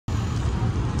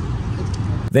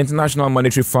The International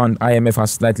Monetary Fund (IMF)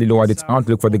 has slightly lowered its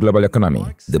outlook for the global economy.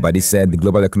 The body said the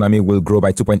global economy will grow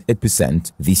by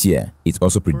 2.8% this year. It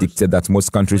also predicted that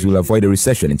most countries will avoid a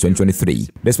recession in 2023,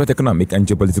 despite economic and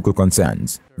geopolitical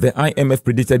concerns. The IMF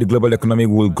predicted the global economy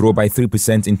will grow by 3%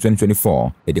 in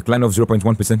 2024, a decline of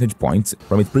 0.1 percentage points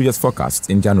from its previous forecast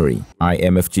in January.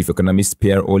 IMF chief economist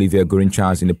Pierre-Olivier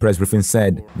Gourin-Charles in a press briefing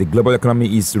said the global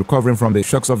economy is recovering from the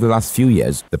shocks of the last few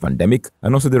years, the pandemic,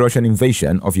 and also the Russian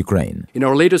invasion of Ukraine. In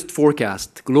our latest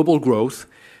forecast, global growth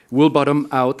will bottom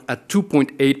out at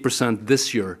 2.8%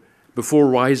 this year, before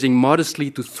rising modestly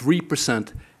to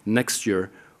 3% next year,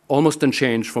 almost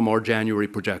unchanged from our January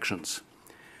projections.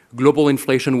 Global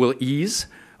inflation will ease,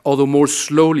 although more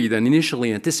slowly than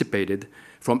initially anticipated,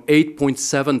 from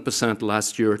 8.7%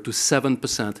 last year to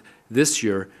 7% this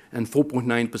year and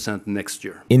 4.9% next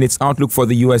year. In its outlook for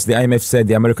the U.S., the IMF said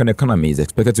the American economy is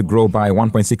expected to grow by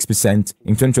 1.6%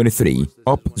 in 2023,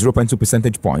 up 0.2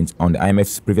 percentage points on the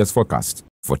IMF's previous forecast.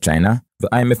 For China, the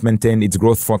IMF maintained its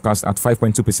growth forecast at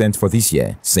 5.2% for this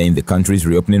year, saying the country's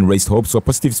reopening raised hopes for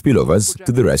positive spillovers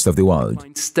to the rest of the world.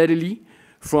 Steadily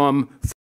from